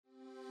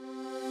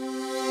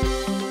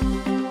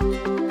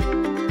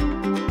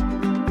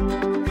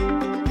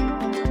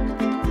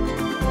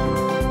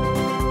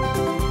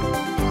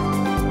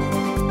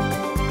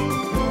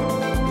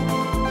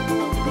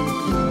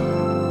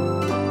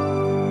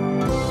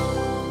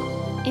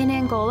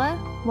Angola,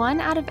 1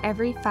 out of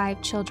every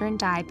 5 children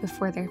die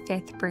before their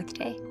 5th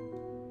birthday.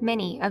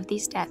 Many of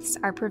these deaths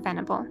are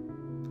preventable.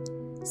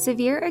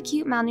 Severe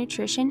acute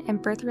malnutrition and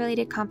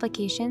birth-related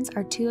complications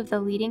are 2 of the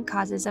leading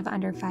causes of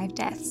under 5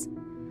 deaths.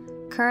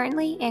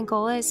 Currently,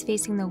 Angola is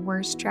facing the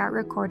worst drought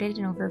recorded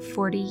in over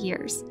 40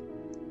 years.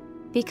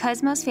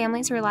 Because most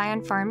families rely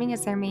on farming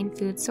as their main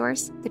food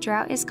source, the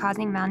drought is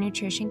causing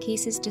malnutrition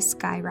cases to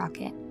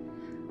skyrocket.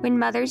 When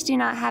mothers do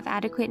not have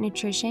adequate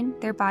nutrition,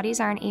 their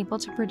bodies are unable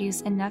to produce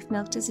enough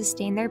milk to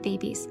sustain their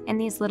babies, and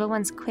these little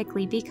ones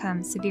quickly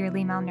become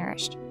severely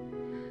malnourished.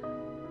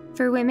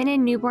 For women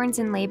and newborns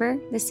in labor,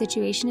 the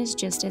situation is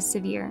just as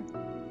severe.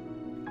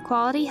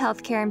 Quality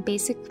healthcare and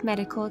basic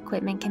medical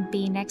equipment can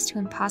be next to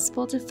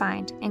impossible to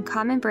find, and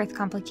common birth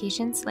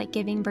complications like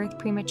giving birth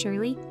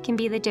prematurely can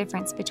be the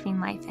difference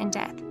between life and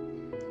death.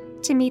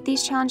 To meet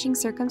these challenging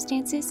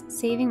circumstances,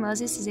 Saving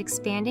Moses is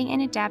expanding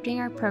and adapting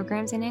our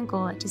programs in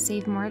Angola to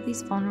save more of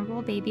these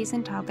vulnerable babies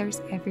and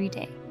toddlers every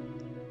day.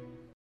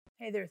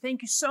 Hey there,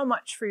 thank you so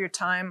much for your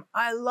time.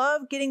 I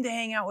love getting to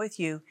hang out with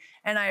you,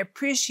 and I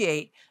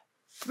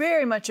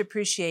very much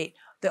appreciate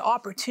the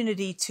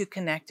opportunity to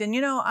connect. And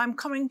I'm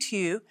coming to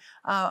you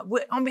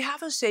on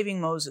behalf of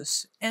Saving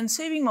Moses. And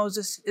Saving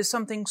Moses is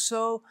something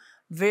so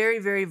very,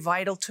 very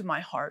vital to my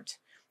heart.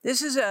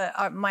 This is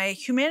my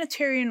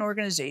humanitarian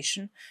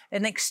organization,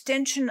 an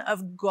extension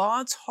of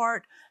God's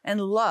heart and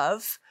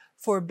love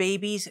for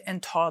babies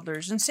and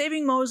toddlers. And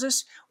Saving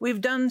Moses, we've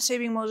done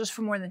Saving Moses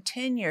for more than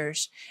 10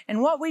 years. And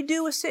what we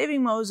do with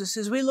Saving Moses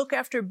is we look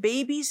after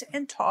babies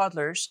and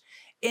toddlers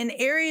in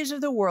areas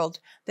of the world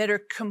that are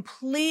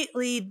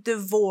completely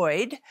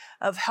devoid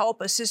of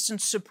help,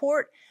 assistance,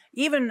 support,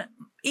 even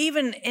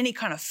any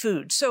kind of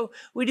food. So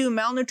we do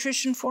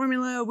malnutrition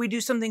formula. We do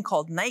something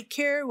called night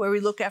care, where we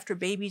look after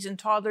babies and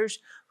toddlers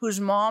whose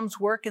moms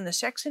work in the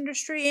sex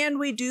industry. And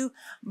we do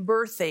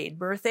birth aid.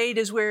 Birth aid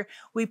is where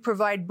we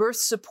provide birth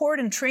support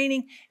and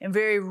training in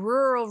very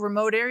rural,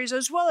 remote areas,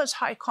 as well as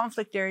high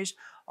conflict areas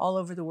all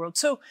over the world.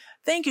 So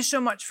thank you so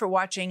much for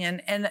watching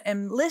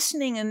and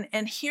listening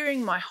and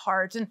hearing my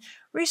heart. And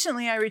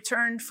recently I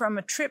returned from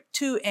a trip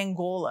to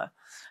Angola.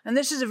 And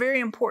this is a very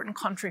important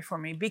country for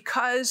me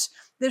because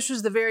this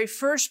was the very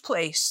first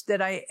place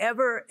that I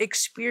ever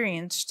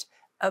experienced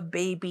a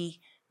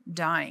baby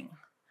dying.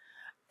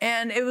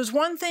 And it was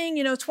one thing,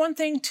 it's one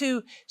thing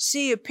to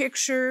see a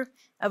picture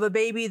of a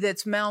baby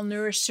that's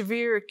malnourished,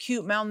 severe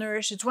acute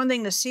malnourished. It's one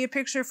thing to see a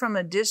picture from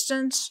a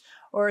distance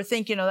or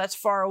think, that's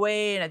far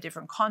away in a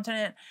different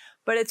continent.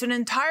 But it's an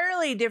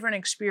entirely different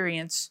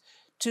experience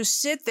to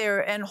sit there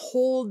and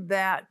hold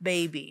that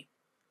baby.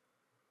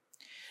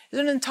 It's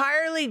an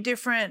entirely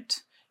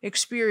different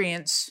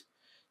experience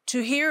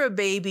to hear a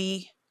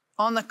baby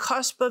on the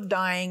cusp of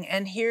dying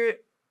and hear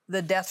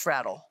the death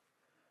rattle.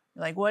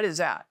 Like, what is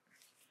that?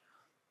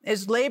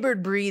 It's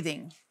labored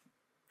breathing,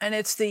 and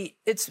it's the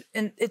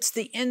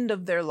end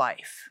of their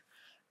life.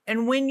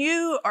 And when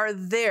you are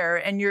there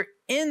and you're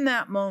in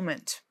that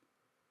moment,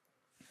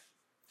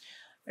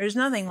 there's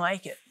nothing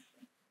like it.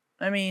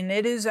 I mean,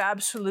 it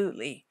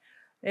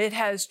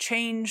has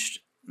changed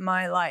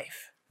my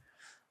life.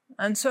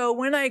 And so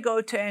when I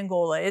go to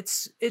Angola,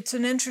 it's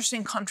an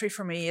interesting country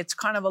for me. It's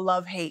kind of a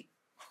love-hate.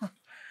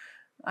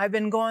 I've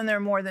been going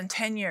there more than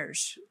 10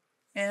 years.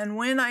 And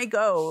when I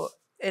go,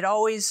 it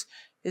always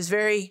is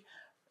very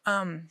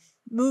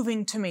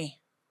moving to me.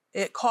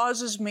 It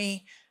causes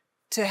me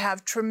to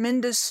have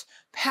tremendous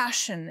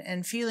passion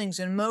and feelings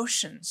and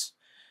emotions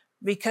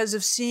because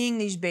of seeing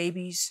these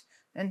babies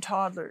and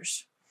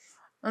toddlers.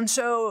 And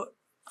so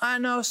I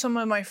know some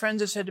of my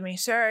friends have said to me,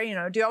 Sarah,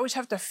 do you always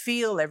have to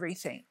feel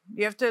everything?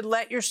 You have to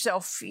let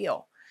yourself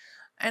feel.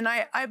 And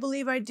I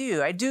believe I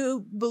do. I do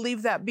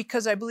believe that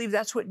because I believe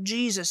that's what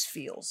Jesus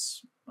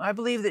feels. I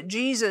believe that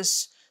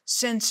Jesus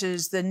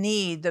senses the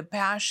need, the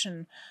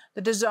passion,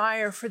 the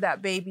desire for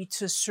that baby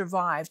to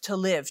survive, to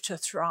live, to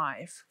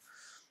thrive.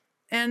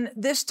 And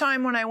this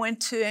time when I went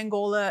to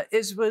Angola,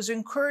 it was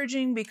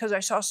encouraging because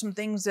I saw some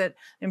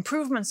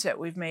improvements that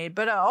we've made,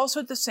 but I also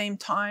at the same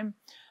time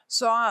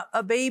saw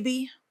a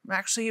baby.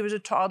 Actually, he was a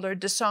toddler,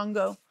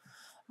 Desongo.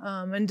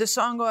 And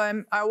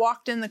Desongo, I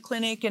walked in the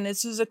clinic, and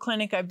this is a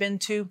clinic I've been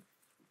to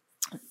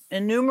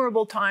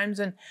innumerable times.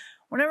 And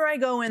whenever I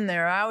go in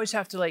there, I always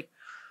have to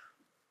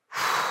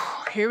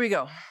here we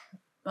go.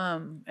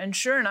 And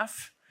sure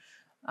enough,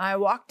 I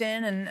walked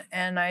in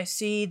and I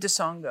see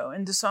Desongo.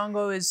 And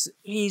Desongo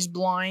he's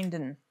blind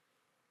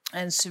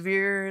and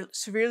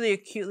severely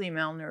acutely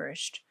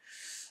malnourished.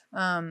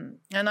 And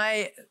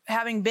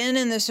having been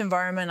in this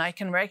environment, I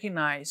can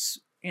recognize,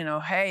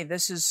 hey,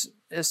 this is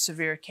a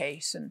severe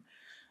case.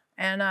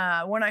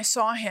 And when I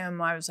saw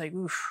him, I was like,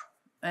 oof.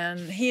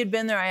 And he had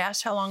been there. I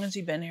asked, how long has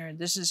he been here?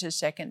 This is his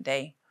 2nd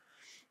day.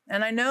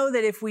 And I know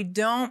that if we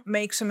don't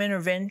make some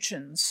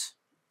interventions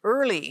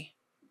early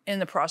in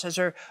the process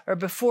or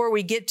before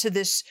we get to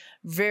this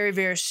very,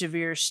 very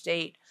severe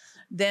state,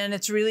 then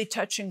it's really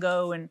touch and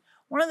go. And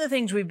one of the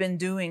things we've been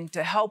doing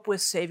to help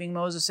with Saving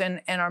Moses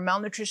and our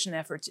malnutrition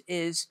efforts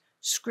is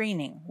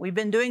screening. We've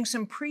been doing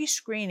some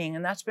pre-screening,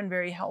 and that's been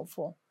very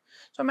helpful.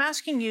 So I'm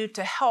asking you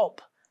to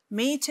help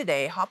me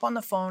today. Hop on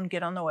the phone,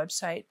 get on the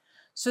website,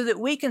 so that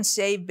we can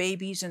save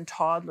babies and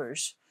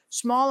toddlers.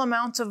 Small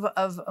amounts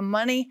of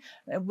money,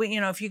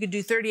 if you could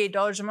do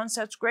 $38 a month,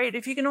 that's great.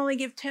 If you can only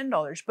give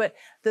 $10. But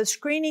the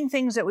screening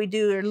things that we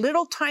do are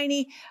little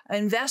tiny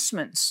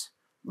investments,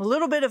 a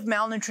little bit of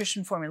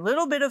malnutrition formula, a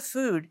little bit of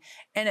food,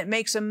 and it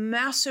makes a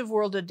massive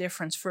world of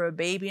difference for a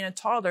baby and a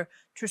toddler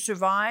to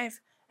survive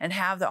and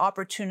have the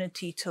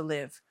opportunity to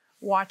live.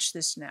 Watch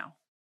this now.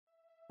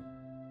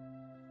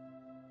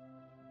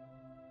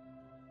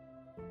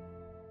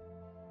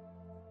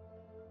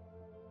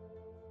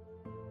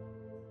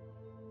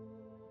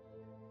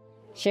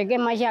 Cheguei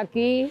mais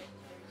aqui,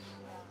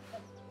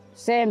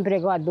 sempre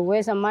com a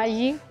doença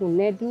mais o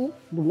neto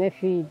do meu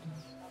filho.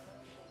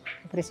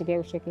 Por isso que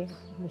eu cheguei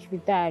no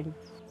hospital.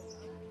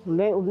 O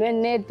meu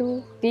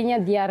neto tinha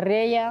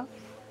diarreia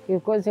e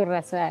coisas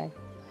raçais.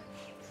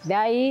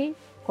 Daí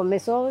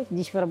começou a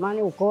desformar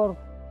o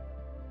corpo.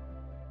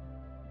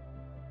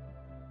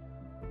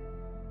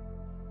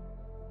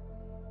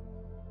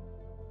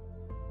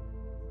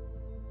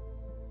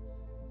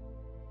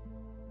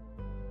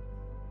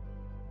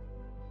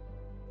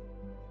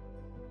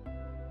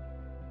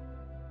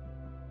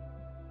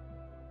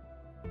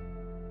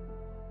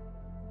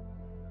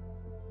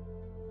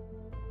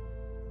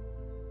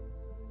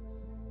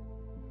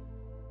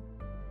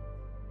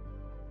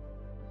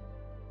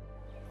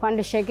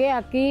 Quando cheguei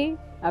aqui,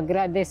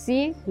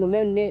 agradeci no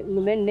meu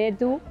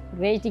neto,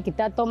 leite que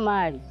está a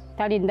tomar.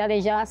 Está lhe dando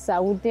já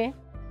saúde.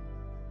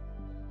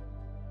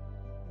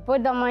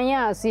 Depois da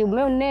manhã, se o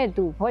meu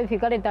neto vai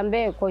ficar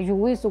também com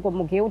juízo,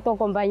 como que eu estou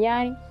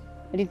acompanhando,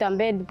 ele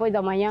também, depois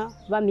da manhã,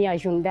 vai me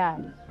ajudar.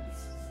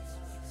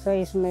 Só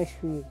isso, meus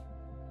filhos.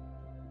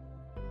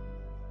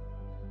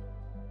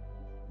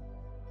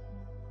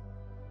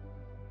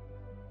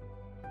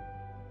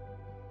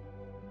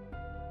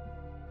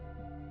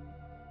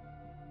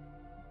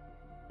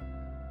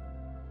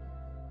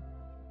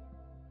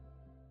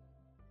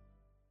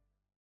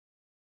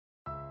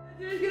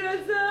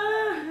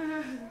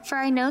 For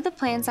I know the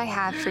plans I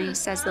have for you,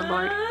 says the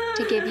Lord,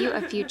 to give you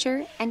a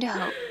future and a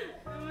hope.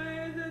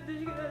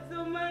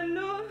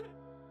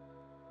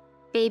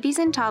 Babies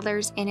and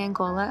toddlers in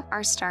Angola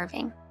are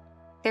starving.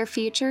 Their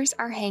futures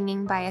are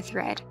hanging by a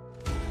thread.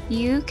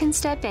 You can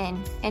step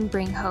in and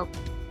bring hope.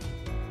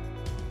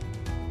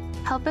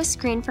 Help us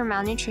screen for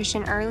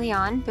malnutrition early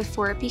on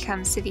before it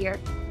becomes severe.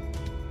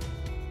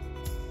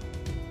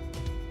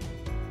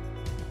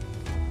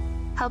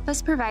 Help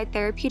us provide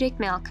therapeutic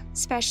milk,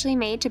 specially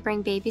made to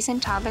bring babies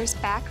and toddlers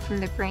back from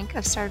the brink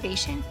of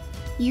starvation.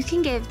 You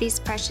can give these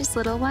precious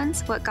little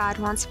ones what God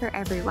wants for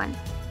everyone,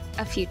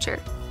 a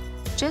future.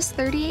 Just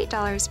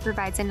 $38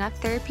 provides enough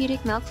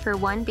therapeutic milk for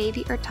one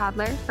baby or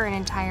toddler for an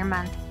entire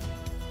month.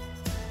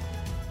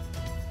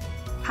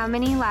 How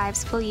many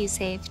lives will you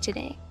save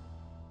today?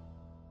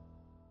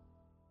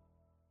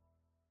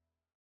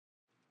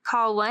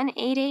 Call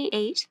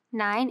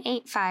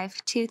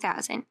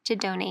 1-888-985-2000 to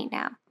donate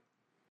now.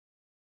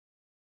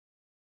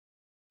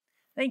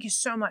 Thank you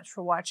so much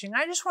for watching.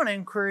 I just want to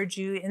encourage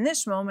you in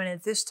this moment,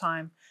 at this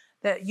time,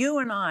 that you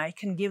and I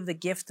can give the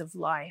gift of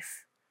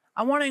life.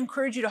 I want to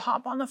encourage you to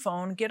hop on the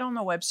phone, get on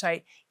the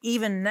website,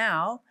 even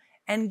now,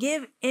 and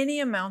give any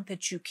amount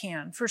that you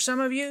can. For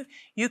some of you,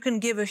 you can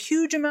give a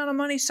huge amount of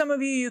money. Some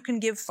of you, you can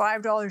give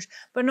 $5.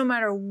 But no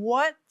matter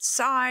what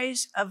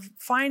size of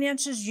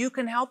finances you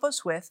can help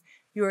us with,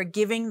 you are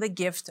giving the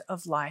gift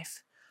of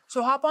life.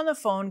 So hop on the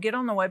phone, get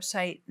on the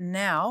website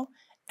now,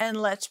 and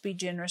let's be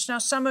generous. Now,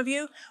 some of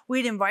you,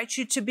 we'd invite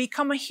you to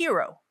become a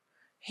hero.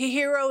 A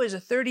hero is a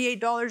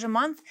 $38 a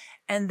month,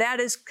 and that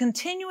is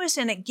continuous,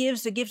 and it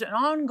gives the gift, an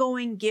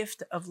ongoing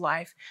gift of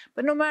life.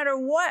 But no matter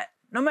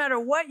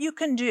what you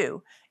can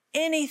do,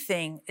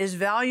 anything is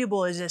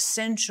valuable, is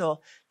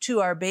essential to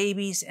our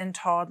babies and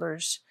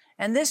toddlers.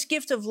 And this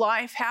gift of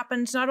life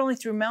happens not only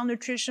through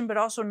malnutrition, but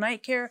also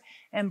night care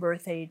and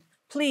birth aid.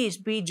 Please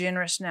be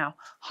generous now.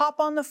 Hop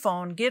on the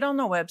phone, get on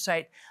the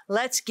website.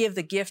 Let's give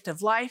the gift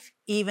of life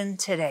even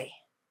today.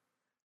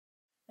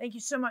 Thank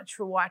you so much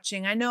for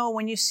watching. I know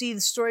when you see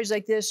the stories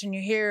like this and you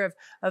hear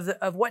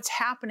of what's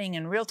happening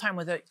in real time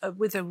with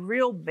a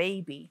real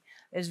baby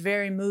is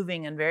very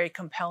moving and very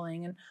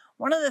compelling. And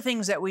one of the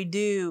things that we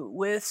do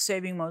with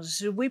Saving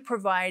Moses is we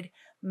provide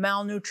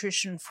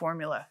malnutrition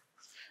formula.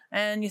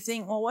 And you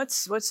think, well,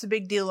 what's the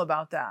big deal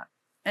about that?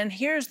 And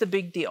here's the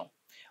big deal.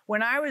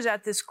 When I was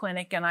at this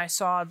clinic and I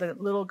saw the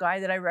little guy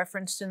that I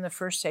referenced in the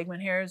first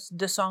segment here is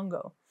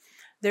Desongo.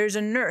 There's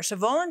a nurse, a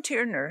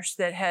volunteer nurse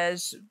that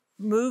has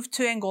moved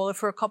to Angola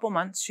for a couple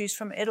months. She's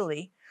from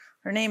Italy.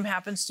 Her name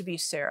happens to be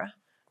Sarah.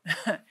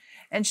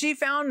 And she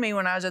found me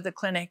when I was at the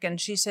clinic and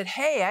she said,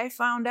 hey, I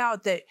found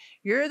out that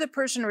you're the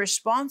person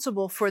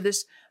responsible for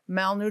this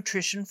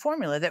malnutrition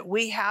formula, that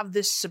we have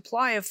this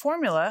supply of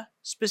formula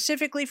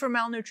specifically for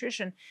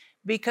malnutrition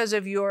because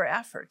of your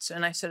efforts.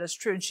 And I said, that's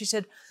true. And she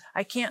said,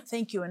 I can't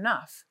thank you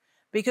enough,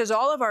 because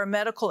all of our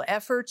medical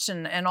efforts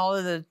and all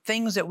of the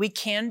things that we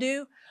can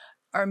do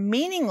are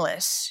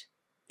meaningless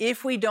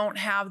if we don't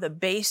have the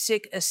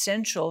basic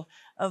essential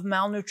of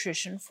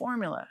malnutrition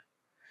formula.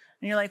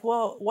 And you're like,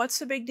 well, what's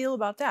the big deal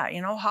about that?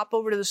 You know, hop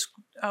over to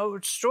the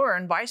store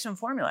and buy some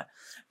formula.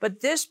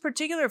 But this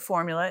particular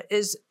formula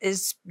is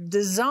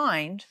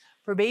designed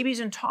for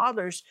babies and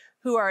toddlers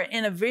who are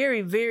in a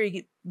very,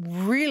 very,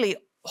 really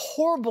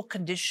horrible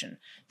condition.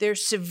 They're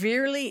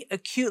severely,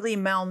 acutely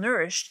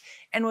malnourished.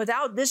 And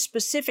without this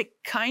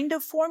specific kind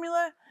of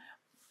formula,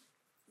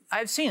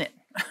 I've seen it.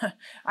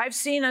 I've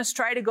seen us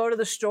try to go to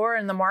the store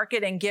and the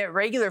market and get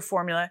regular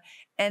formula,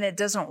 and it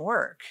doesn't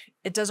work.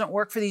 It doesn't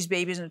work for these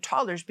babies and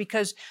toddlers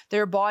because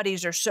their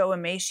bodies are so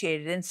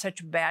emaciated, in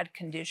such bad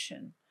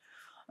condition.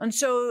 And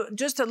so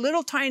just a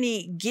little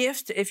tiny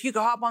gift, if you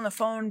could hop on the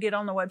phone, get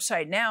on the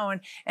website now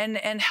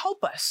and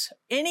help us.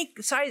 Any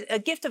size, a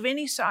gift of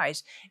any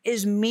size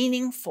is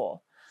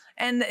meaningful.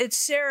 And it's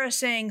Sarah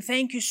saying,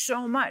 thank you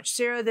so much.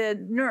 Sarah,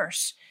 the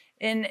nurse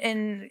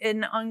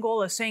in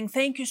Angola, saying,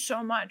 thank you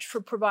so much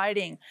for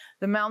providing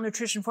the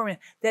malnutrition formula,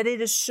 that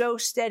it is so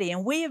steady.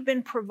 And we have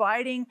been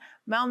providing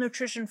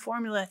malnutrition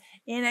formula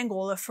in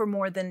Angola for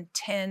more than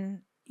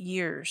 10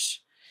 years.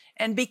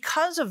 And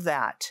because of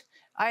that,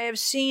 I have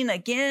seen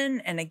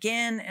again and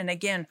again and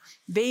again,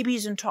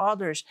 babies and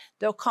toddlers,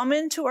 they'll come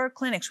into our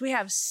clinics. We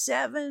have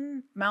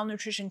 7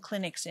 malnutrition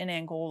clinics in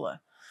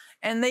Angola.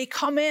 And they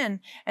come in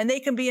and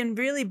they can be in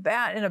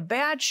a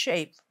bad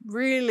shape,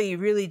 really,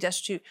 really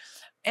destitute.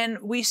 And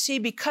we see,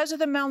 because of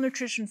the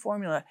malnutrition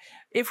formula,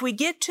 if we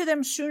get to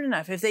them soon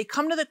enough, if they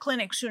come to the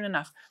clinic soon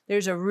enough,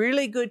 there's a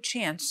really good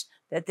chance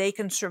that they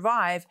can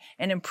survive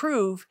and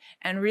improve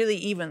and really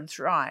even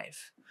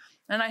thrive.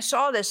 And I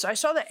saw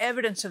the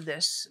evidence of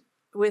this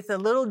with a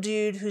little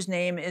dude whose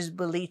name is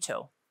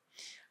Belito.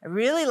 I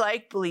really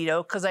liked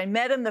Belito because I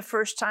met him the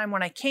first time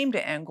when I came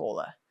to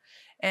Angola.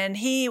 And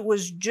he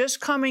was just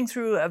coming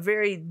through a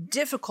very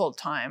difficult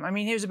time. I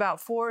mean, he was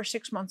about 4 or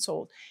 6 months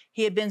old.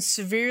 He had been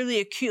severely,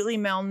 acutely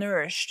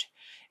malnourished.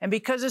 And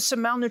because of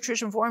some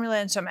malnutrition formula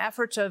and some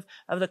efforts of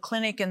the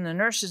clinic and the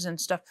nurses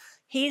and stuff,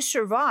 he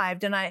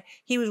survived. And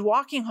he was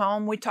walking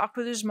home. We talked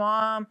with his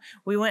mom.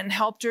 We went and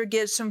helped her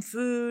get some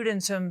food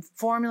and some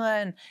formula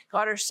and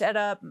got her set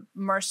up.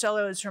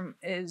 Marcelo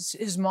is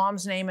his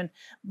mom's name. And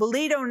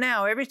Belito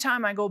now, every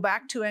time I go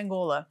back to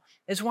Angola,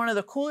 is one of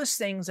the coolest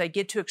things I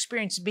get to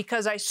experience,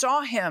 because I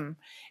saw him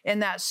in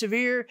that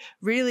severe,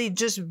 really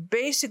just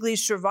basically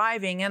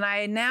surviving. And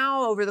I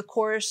now, over the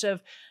course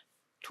of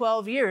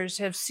 12 years,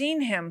 have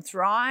seen him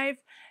thrive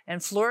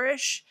and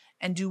flourish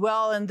and do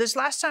well. And this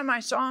last time I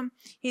saw him,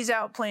 he's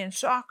out playing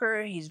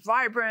soccer, he's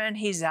vibrant,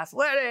 he's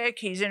athletic,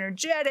 he's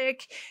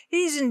energetic,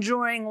 he's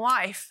enjoying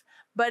life.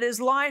 But his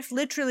life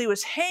literally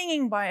was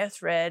hanging by a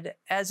thread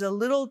as a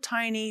little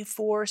tiny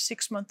 4 or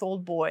 6 month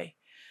old boy.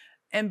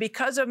 And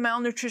because of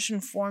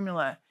malnutrition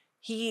formula,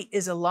 he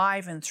is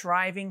alive and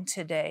thriving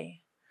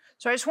today.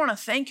 So I just want to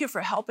thank you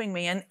for helping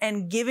me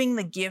and giving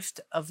the gift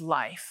of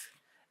life.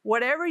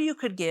 Whatever you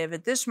could give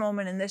at this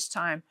moment in this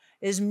time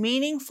is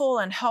meaningful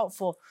and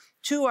helpful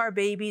to our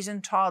babies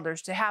and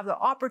toddlers to have the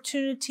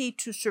opportunity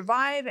to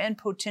survive and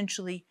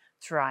potentially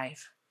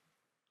thrive.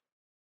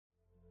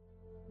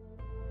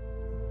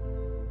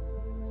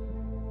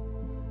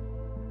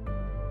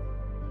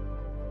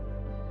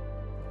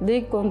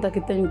 Dei conta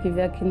que tenho que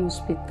vir aqui no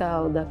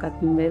hospital da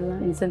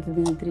Catumbela, em centro de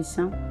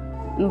nutrição.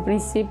 No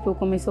princípio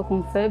começou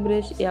com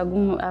febres e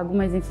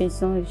algumas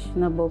infecções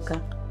na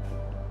boca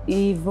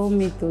e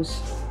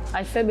vômitos.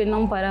 As febres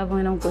não paravam,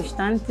 eram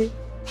constantes.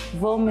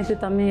 Vômito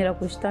também era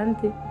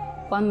constante.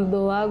 Quando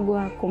dou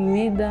água,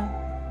 comida,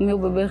 o meu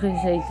bebê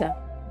rejeita.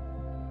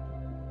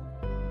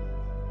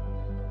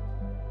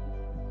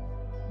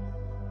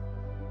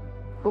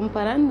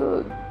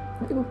 Comparando,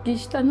 digo que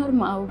está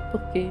normal,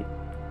 porque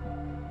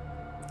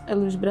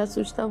os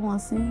braços estavam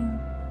assim,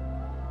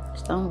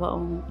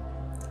 estavam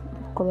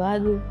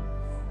colados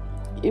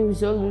e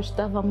os olhos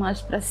estavam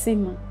mais para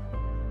cima.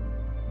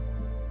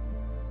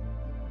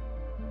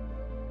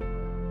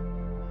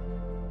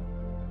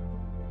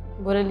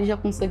 Agora ele já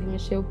consegue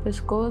mexer o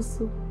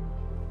pescoço,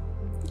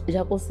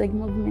 já consegue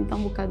movimentar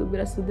um bocado o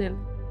braço dele.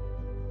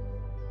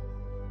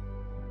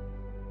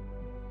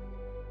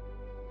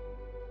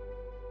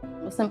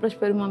 Eu sempre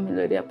espero uma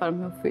melhoria para o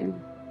meu filho.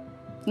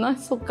 Não é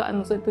só cá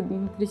no centro de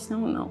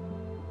nutrição, não.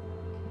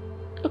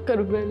 Eu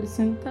quero ver ele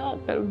sentar,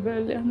 quero ver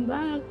ele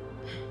andar.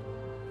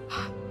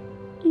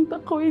 Muita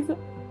coisa.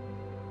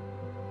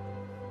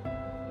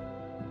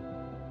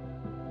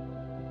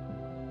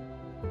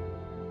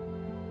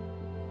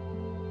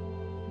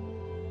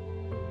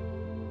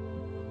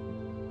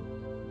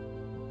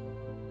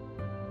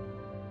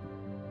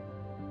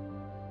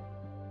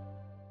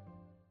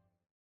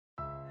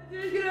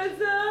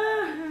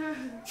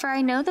 For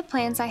I know the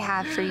plans I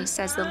have for you,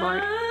 says the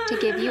Lord, to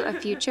give you a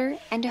future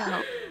and a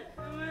hope.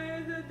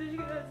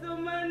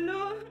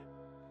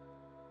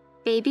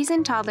 Babies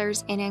and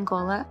toddlers in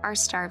Angola are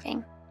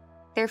starving.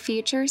 Their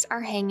futures are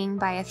hanging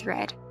by a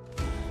thread.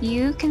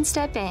 You can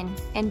step in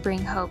and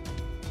bring hope.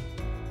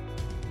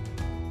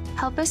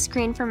 Help us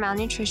screen for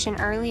malnutrition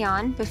early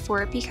on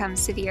before it becomes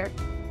severe.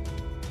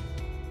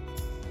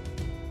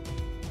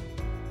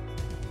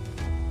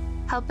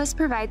 Help us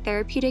provide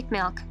therapeutic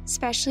milk,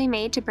 specially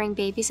made to bring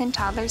babies and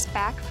toddlers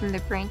back from the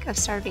brink of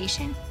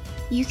starvation.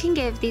 You can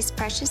give these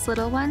precious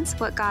little ones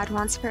what God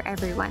wants for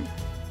everyone: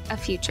 a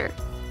future.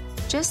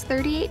 Just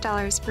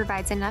 $38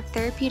 provides enough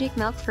therapeutic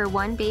milk for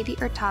one baby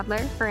or toddler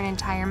for an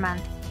entire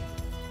month.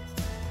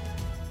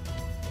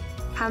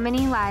 How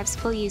many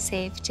lives will you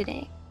save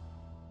today?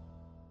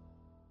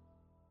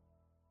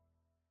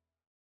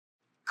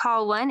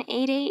 Call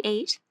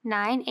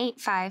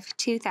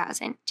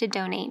 1-888-985-2000 to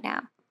donate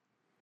now.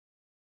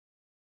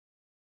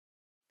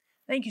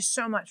 Thank you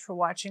so much for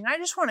watching. I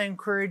just want to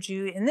encourage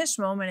you in this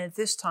moment at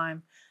this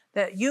time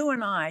that you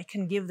and I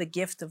can give the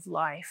gift of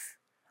life.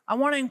 I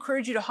want to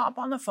encourage you to hop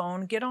on the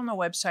phone, get on the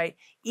website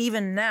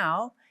even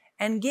now,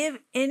 and give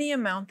any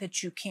amount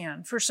that you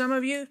can. For some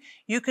of you,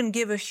 you can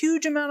give a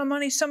huge amount of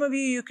money. Some of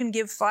you, you can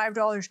give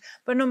 $5.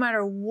 But no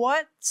matter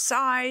what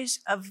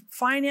size of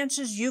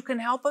finances you can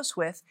help us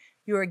with,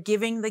 you are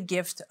giving the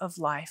gift of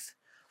life.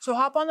 So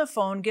hop on the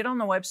phone, get on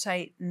the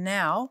website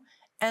now,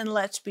 and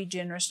let's be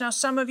generous. Now,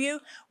 some of you,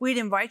 we'd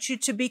invite you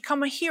to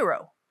become a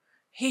hero.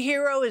 A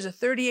hero is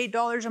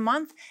 $38 a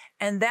month,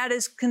 and that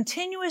is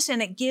continuous,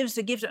 and it gives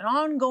the gift, an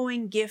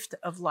ongoing gift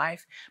of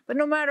life. But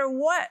no matter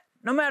what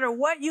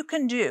you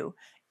can do,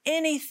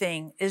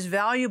 anything is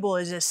valuable,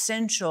 is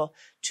essential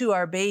to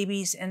our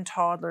babies and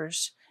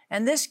toddlers.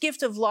 And this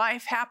gift of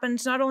life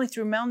happens not only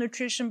through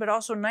malnutrition, but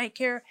also night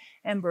care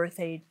and birth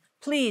aid.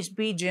 Please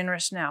be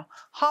generous now.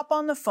 Hop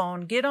on the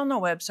phone, get on the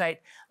website.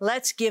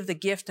 Let's give the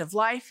gift of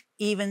life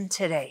even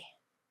today.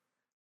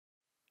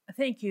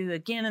 Thank you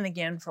again and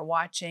again for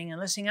watching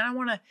and listening. And I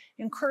want to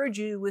encourage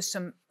you with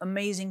some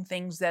amazing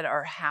things that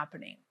are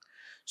happening.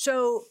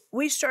 So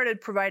we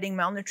started providing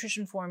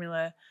malnutrition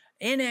formula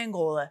in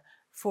Angola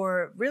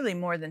for really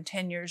more than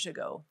 10 years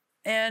ago.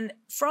 And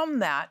from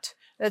that,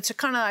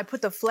 I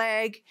put the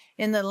flag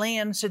in the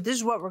land and said, this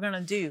is what we're going to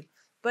do.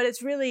 But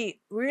it's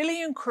really,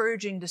 really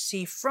encouraging to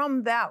see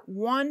from that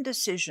one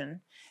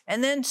decision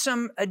and then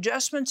some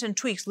adjustments and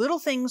tweaks, little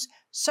things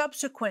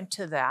subsequent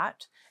to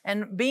that,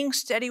 and being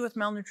steady with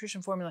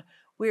malnutrition formula,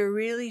 we're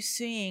really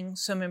seeing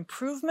some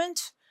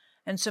improvement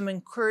and some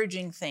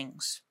encouraging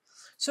things.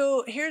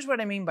 So here's what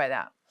I mean by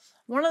that.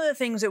 One of the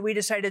things that we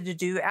decided to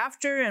do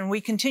after, and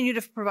we continue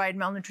to provide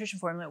malnutrition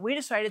formula, we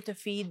decided to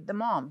feed the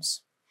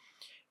moms.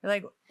 You're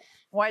like,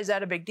 why is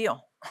that a big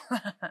deal?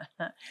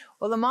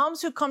 Well, the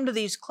moms who come to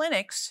these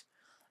clinics,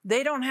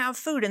 they don't have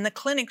food, and the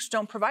clinics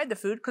don't provide the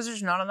food because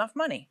there's not enough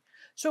money.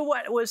 So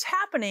what was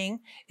happening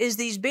is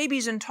these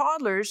babies and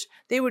toddlers,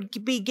 they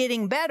would be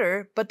getting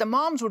better, but the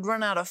moms would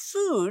run out of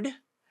food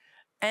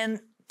and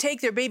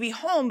take their baby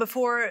home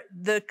before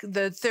the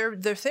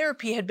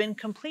therapy had been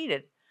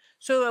completed.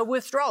 So a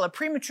withdrawal, a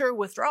premature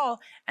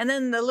withdrawal, and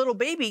then the little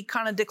baby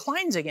kind of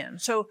declines again.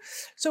 So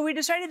we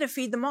decided to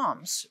feed the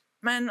moms.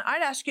 And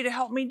I'd ask you to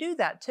help me do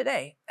that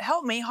today.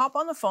 Help me, hop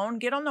on the phone,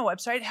 get on the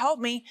website, help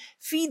me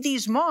feed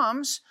these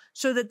moms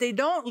so that they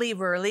don't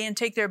leave early and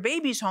take their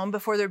babies home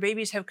before their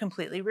babies have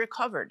completely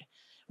recovered.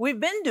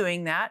 We've been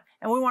doing that,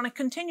 and we want to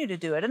continue to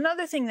do it.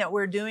 Another thing that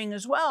we're doing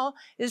as well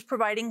is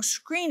providing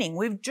screening.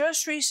 We've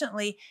just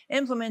recently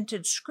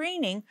implemented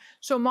screening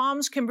so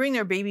moms can bring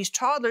their babies,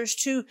 toddlers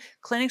to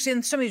clinics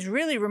in some of these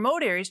really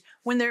remote areas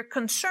when they're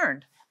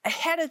concerned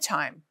ahead of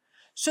time,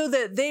 so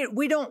that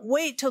we don't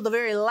wait till the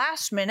very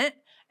last minute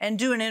and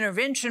do an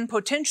intervention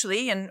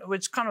potentially, and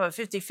it's kind of a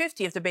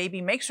 50-50 if the baby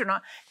makes it or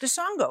not, to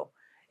Sango.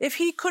 If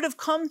he could have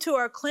come to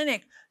our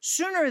clinic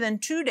sooner than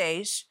 2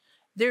 days,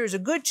 there's a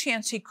good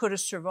chance he could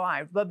have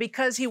survived. But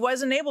because he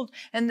wasn't able,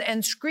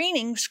 and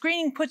screening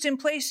puts in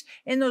place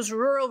in those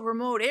rural,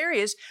 remote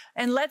areas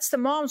and lets the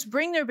moms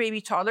bring their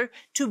baby toddler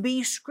to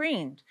be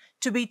screened,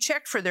 to be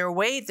checked for their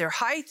weight, their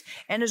height,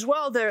 and as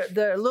well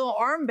the little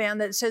armband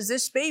that says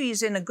this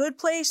baby's in a good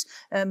place,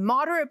 a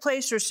moderate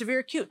place, or severe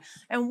acute.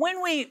 And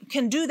when we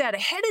can do that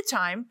ahead of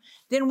time,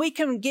 then we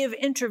can give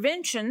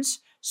interventions,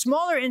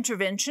 smaller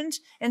interventions,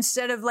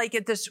 instead of like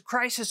at this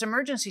crisis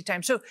emergency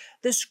time. So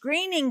the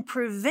screening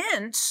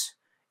prevents,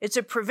 it's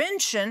a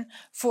prevention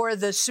for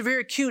the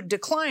severe acute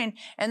decline,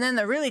 and then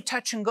the really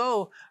touch and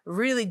go,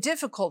 really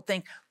difficult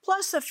thing.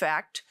 Plus the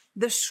fact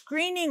the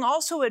screening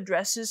also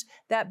addresses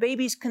that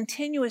baby's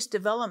continuous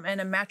development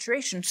and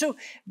maturation. So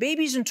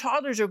babies and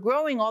toddlers are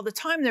growing all the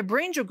time, their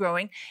brains are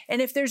growing,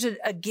 and if there's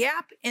a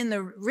gap in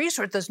the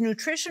resource, there's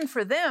nutrition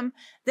for them,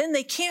 then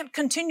they can't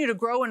continue to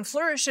grow and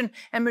flourish and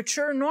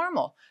mature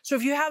normal. So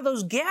if you have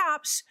those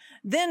gaps,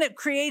 then it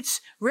creates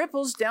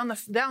ripples down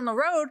the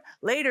road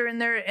later in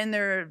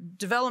their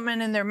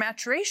development and their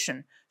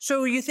maturation.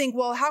 So you think,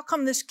 well, how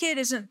come this kid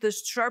isn't the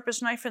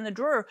sharpest knife in the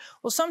drawer?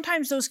 Well,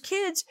 sometimes those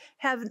kids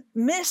have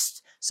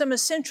missed some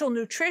essential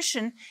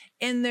nutrition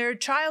in their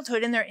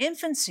childhood, in their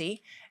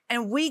infancy,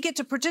 and we get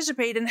to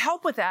participate and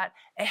help with that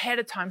ahead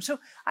of time. So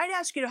I'd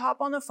ask you to hop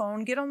on the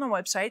phone, get on the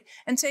website,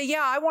 and say,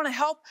 yeah, I want to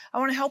help. I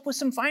want to help with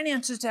some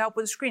finances to help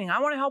with screening.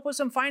 I want to help with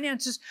some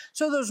finances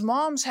so those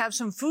moms have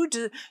some food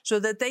so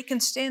that they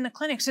can stay in the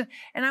clinics.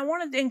 And I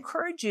wanted to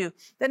encourage you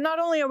that not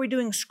only are we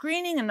doing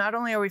screening and not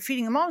only are we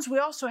feeding the moms, we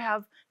also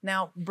have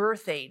now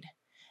birth aid.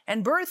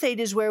 And birth aid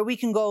is where we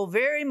can go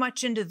very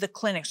much into the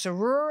clinic. So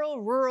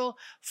rural,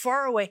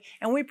 far away,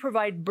 and we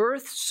provide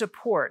birth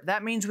support.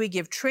 That means we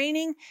give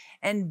training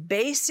and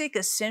basic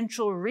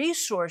essential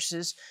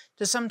resources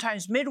to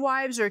sometimes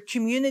midwives or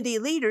community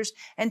leaders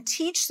and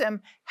teach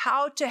them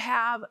how to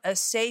have a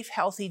safe,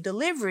 healthy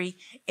delivery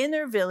in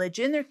their village,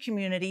 in their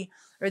community,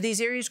 or these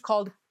areas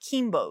called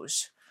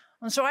kimbos.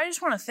 And so I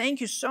just want to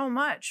thank you so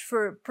much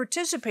for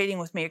participating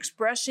with me,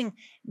 expressing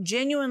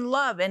genuine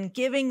love and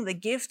giving the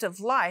gift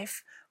of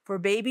life for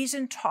babies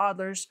and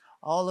toddlers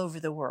all over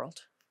the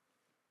world.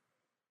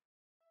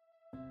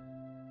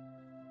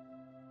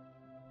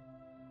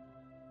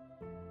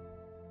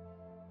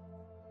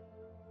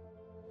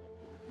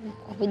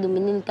 O filho do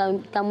menino tá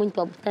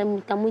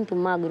muito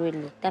magro,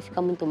 ele tá a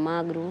ficar muito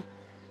magro.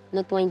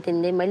 Não estou a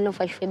entender, mas ele não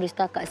faz febre,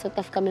 só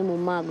tá a ficar mesmo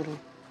magro.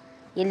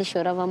 E ele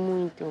chorava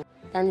muito.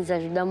 Tá nos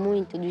ajudando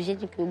muito, do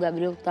jeito que o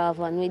Gabriel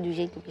estava, não é do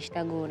jeito que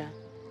está agora.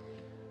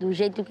 Do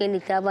jeito que ele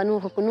estava, não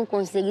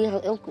conseguia,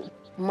 eu,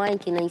 mãe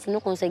que nasci,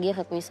 não conseguia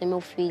reconhecer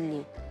meu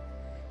filho.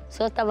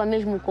 Só estava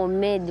mesmo com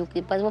medo,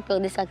 que depois vou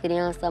perder essa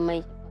criança,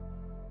 mas...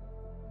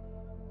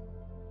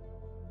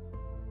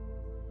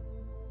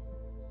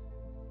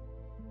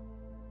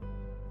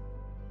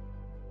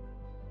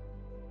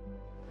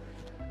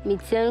 Me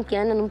disseram que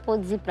Ana não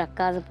pode ir para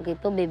casa porque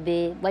teu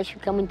bebê vai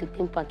ficar muito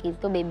tempo aqui,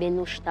 teu bebê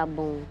não está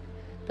bom.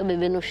 Teu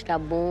bebê não está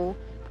bom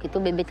porque teu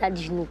bebê está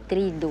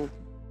desnutrido.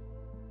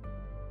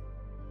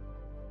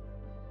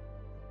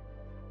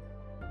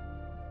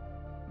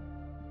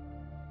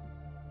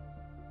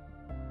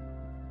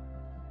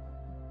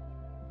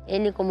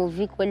 Ele, como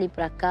vi com ele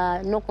para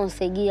cá, não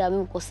conseguia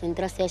mesmo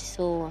concentrar-se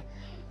só.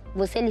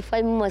 Você ele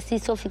faz mesmo assim,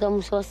 só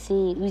ficamos só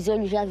assim, os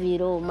olhos já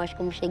virou, mas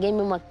como cheguei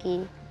mesmo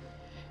aqui,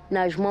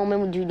 nas mãos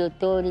mesmo dos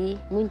doutores,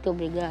 muito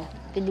obrigado.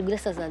 Pedi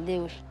graças a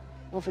Deus,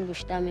 meu filho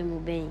está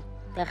mesmo bem,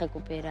 está a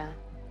recuperar.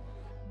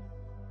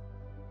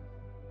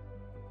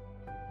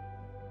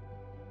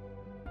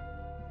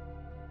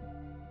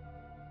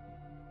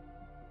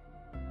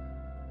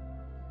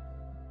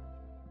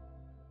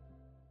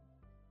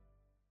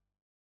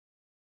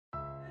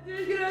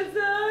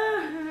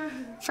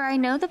 For I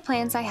know the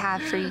plans I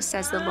have for you,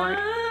 says the Lord,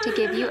 to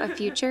give you a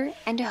future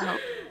and a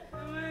hope.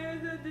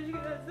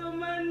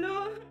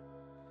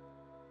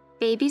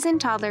 Babies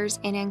and toddlers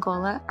in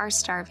Angola are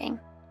starving.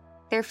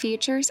 Their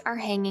futures are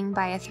hanging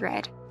by a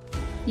thread.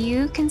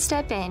 You can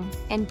step in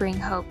and bring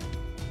hope.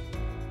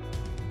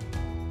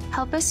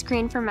 Help us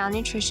screen for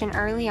malnutrition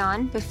early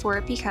on before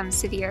it becomes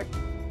severe.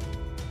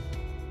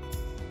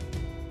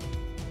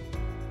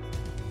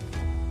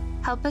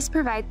 Help us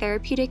provide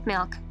therapeutic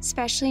milk,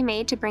 specially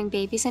made to bring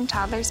babies and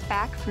toddlers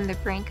back from the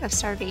brink of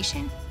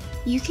starvation.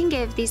 You can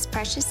give these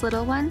precious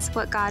little ones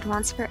what God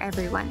wants for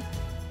everyone,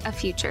 a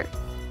future.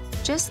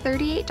 Just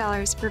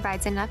 $38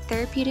 provides enough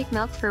therapeutic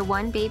milk for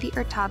one baby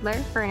or toddler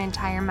for an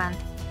entire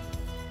month.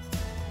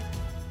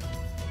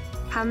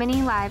 How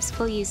many lives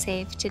will you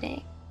save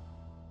today?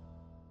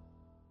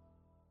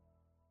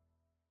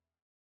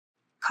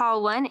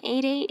 Call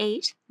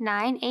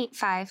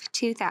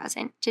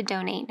 1-888-985-2000 to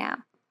donate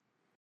now.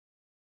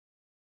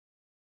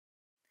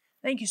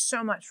 Thank you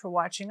so much for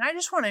watching. I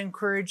just want to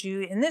encourage you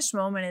in this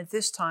moment, at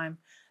this time,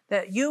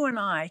 that you and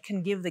I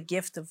can give the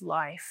gift of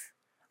life.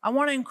 I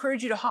want to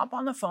encourage you to hop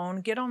on the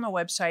phone, get on the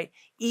website,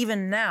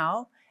 even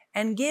now,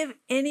 and give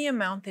any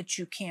amount that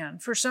you can.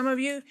 For some of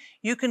you,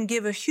 you can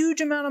give a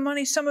huge amount of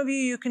money. Some of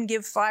you can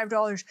give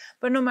 $5.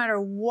 But no matter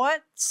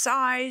what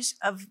size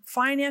of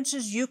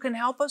finances you can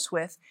help us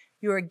with,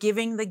 you are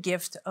giving the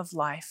gift of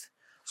life.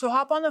 So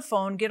hop on the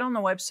phone, get on the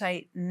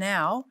website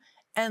now,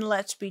 and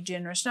let's be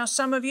generous. Now,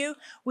 some of you,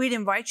 we'd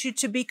invite you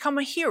to become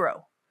a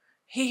hero.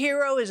 A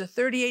hero is a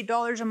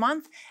 $38 a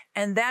month,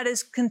 and that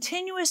is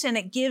continuous, and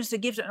it gives the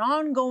gift, an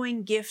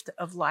ongoing gift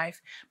of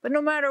life. But no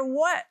matter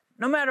what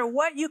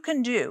you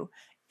can do,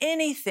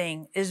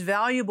 anything is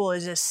valuable,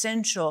 is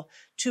essential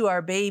to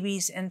our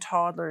babies and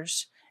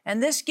toddlers.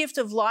 And this gift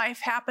of life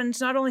happens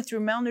not only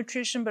through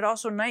malnutrition, but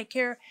also night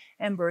care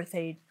and birth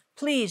aid.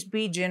 Please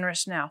be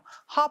generous now.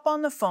 Hop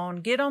on the phone,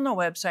 get on the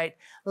website.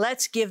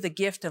 Let's give the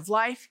gift of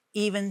life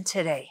even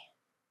today.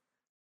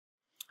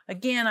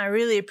 Again, I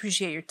really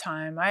appreciate your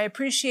time. I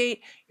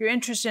appreciate your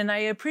interest and I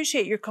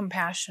appreciate your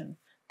compassion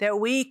that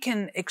we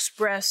can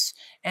express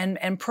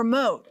and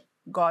promote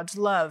God's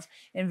love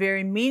in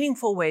very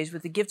meaningful ways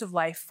with the gift of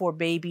life for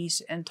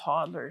babies and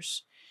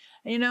toddlers.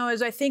 And, you know,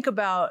 as I think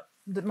about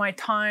my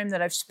time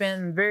that I've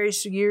spent,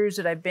 various years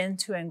that I've been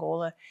to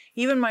Angola,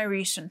 even my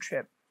recent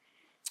trip,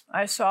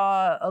 I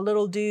saw a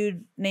little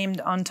dude named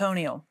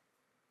Antonio.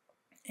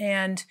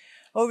 And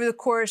over the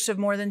course of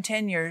more than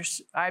 10 years,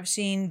 I've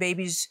seen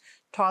babies,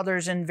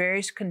 toddlers in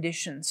various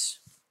conditions.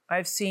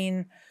 I've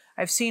seen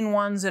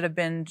ones that have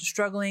been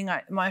struggling.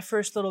 My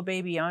first little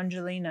baby,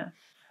 Angelina,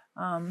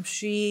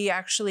 she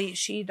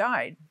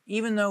died.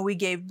 Even though we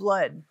gave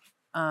blood,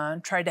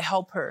 tried to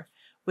help her,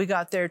 we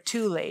got there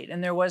too late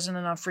and there wasn't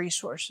enough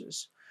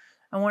resources.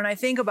 And when I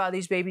think about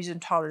these babies and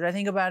toddlers, I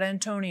think about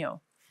Antonio,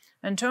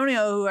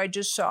 who I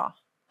just saw.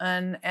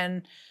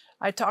 And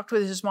I talked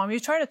with his mom. You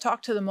try to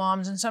talk to the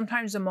moms, and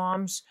sometimes the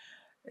moms,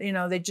 you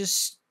know,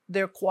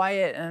 they're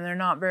quiet and they're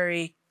not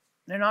very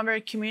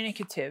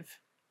communicative.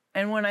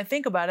 And when I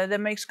think about it,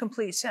 that makes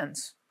complete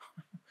sense.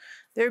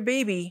 Their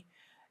baby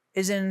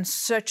is in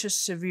such a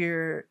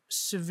severe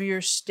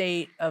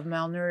state of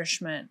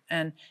malnourishment,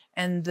 and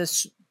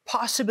the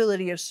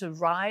possibility of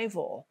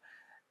survival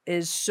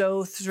is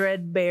so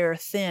threadbare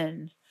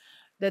thin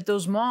that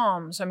those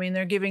moms, I mean,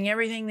 they're giving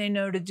everything they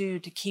know to do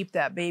to keep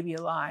that baby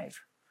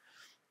alive.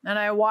 And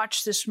I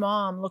watched this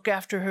mom look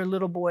after her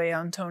little boy,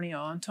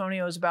 Antonio.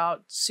 Antonio is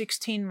about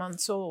 16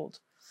 months old.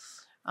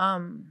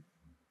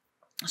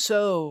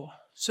 So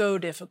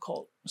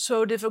difficult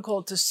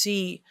to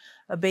see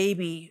a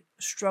baby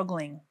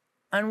struggling.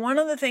 And one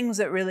of the things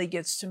that really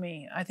gets to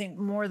me, I think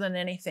more than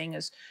anything,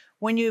 is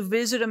when you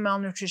visit a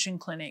malnutrition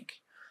clinic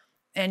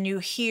and you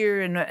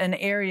hear an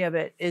area of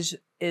it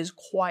is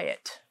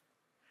quiet.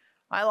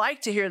 I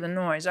like to hear the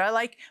noise. I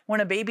like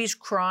when a baby's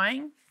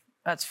crying.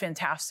 That's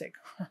fantastic.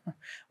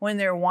 When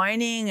they're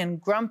whining and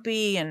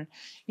grumpy and,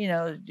 you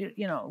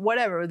know,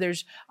 whatever,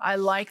 I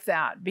like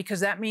that,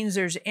 because that means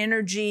there's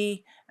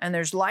energy and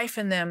there's life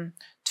in them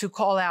to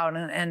call out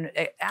and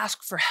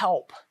ask for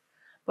help.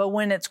 But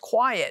when it's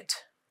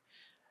quiet,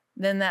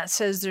 then that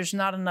says there's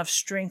not enough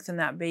strength in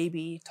that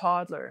baby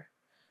toddler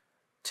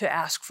to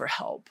ask for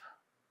help.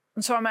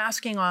 And so I'm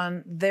asking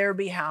on their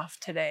behalf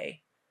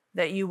today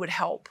that you would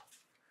help.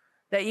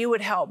 That you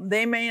would help.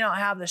 They may not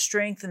have the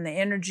strength and the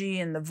energy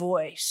and the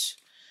voice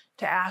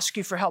to ask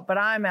you for help, but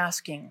I'm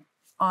asking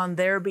on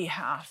their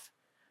behalf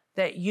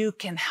that you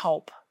can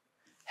help.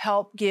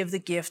 Help give the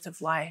gift of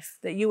life.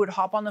 That you would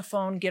hop on the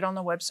phone, get on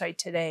the website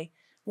today.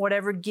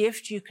 Whatever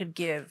gift you could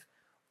give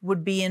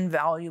would be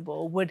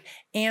invaluable, would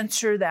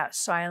answer that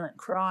silent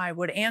cry,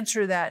 would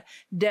answer that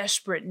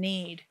desperate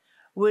need,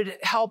 would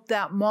help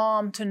that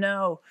mom to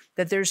know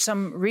that there's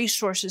some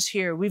resources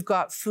here. We've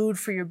got food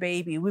for your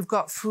baby. We've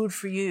got food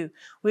for you.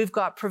 We've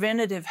got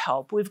preventative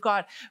help. We've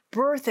got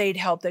birth aid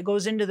help that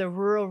goes into the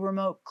rural,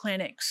 remote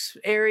clinics,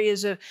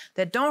 areas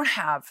that don't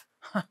have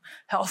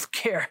health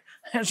care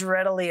as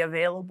readily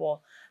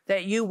available,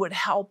 that you would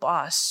help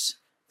us.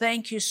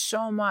 Thank you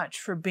so much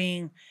for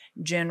being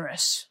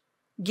generous,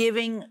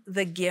 giving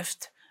the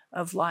gift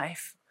of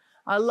life.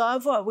 I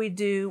love what we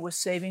do with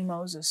Saving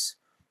Moses.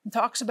 It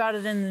talks about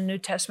it in the New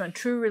Testament.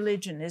 True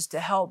religion is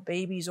to help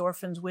babies,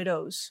 orphans,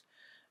 widows,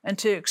 and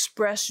to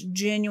express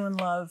genuine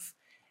love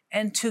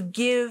and to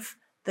give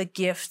the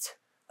gift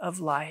of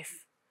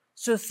life.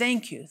 So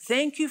thank you.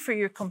 Thank you for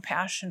your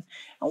compassion.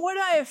 And what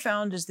I have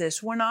found is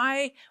this: when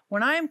I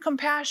am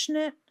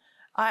compassionate,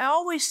 I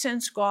always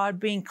sense God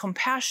being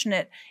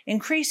compassionate,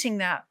 increasing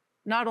that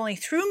not only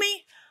through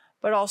me,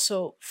 but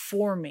also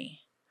for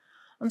me.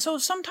 And so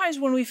sometimes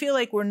when we feel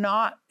like we're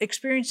not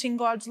experiencing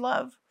God's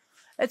love,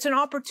 it's an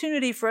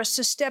opportunity for us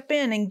to step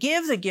in and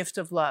give the gift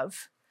of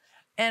love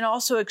and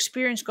also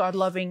experience God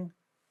loving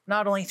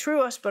not only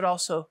through us, but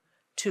also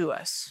to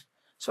us.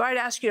 So I'd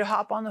ask you to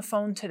hop on the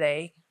phone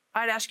today.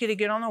 I'd ask you to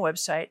get on the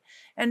website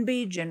and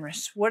be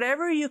generous.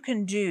 Whatever you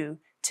can do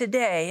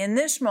today in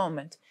this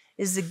moment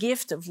is the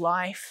gift of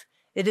life.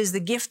 It is the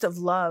gift of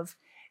love.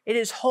 It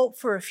is hope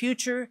for a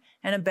future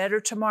and a better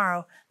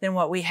tomorrow than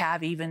what we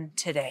have even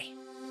today.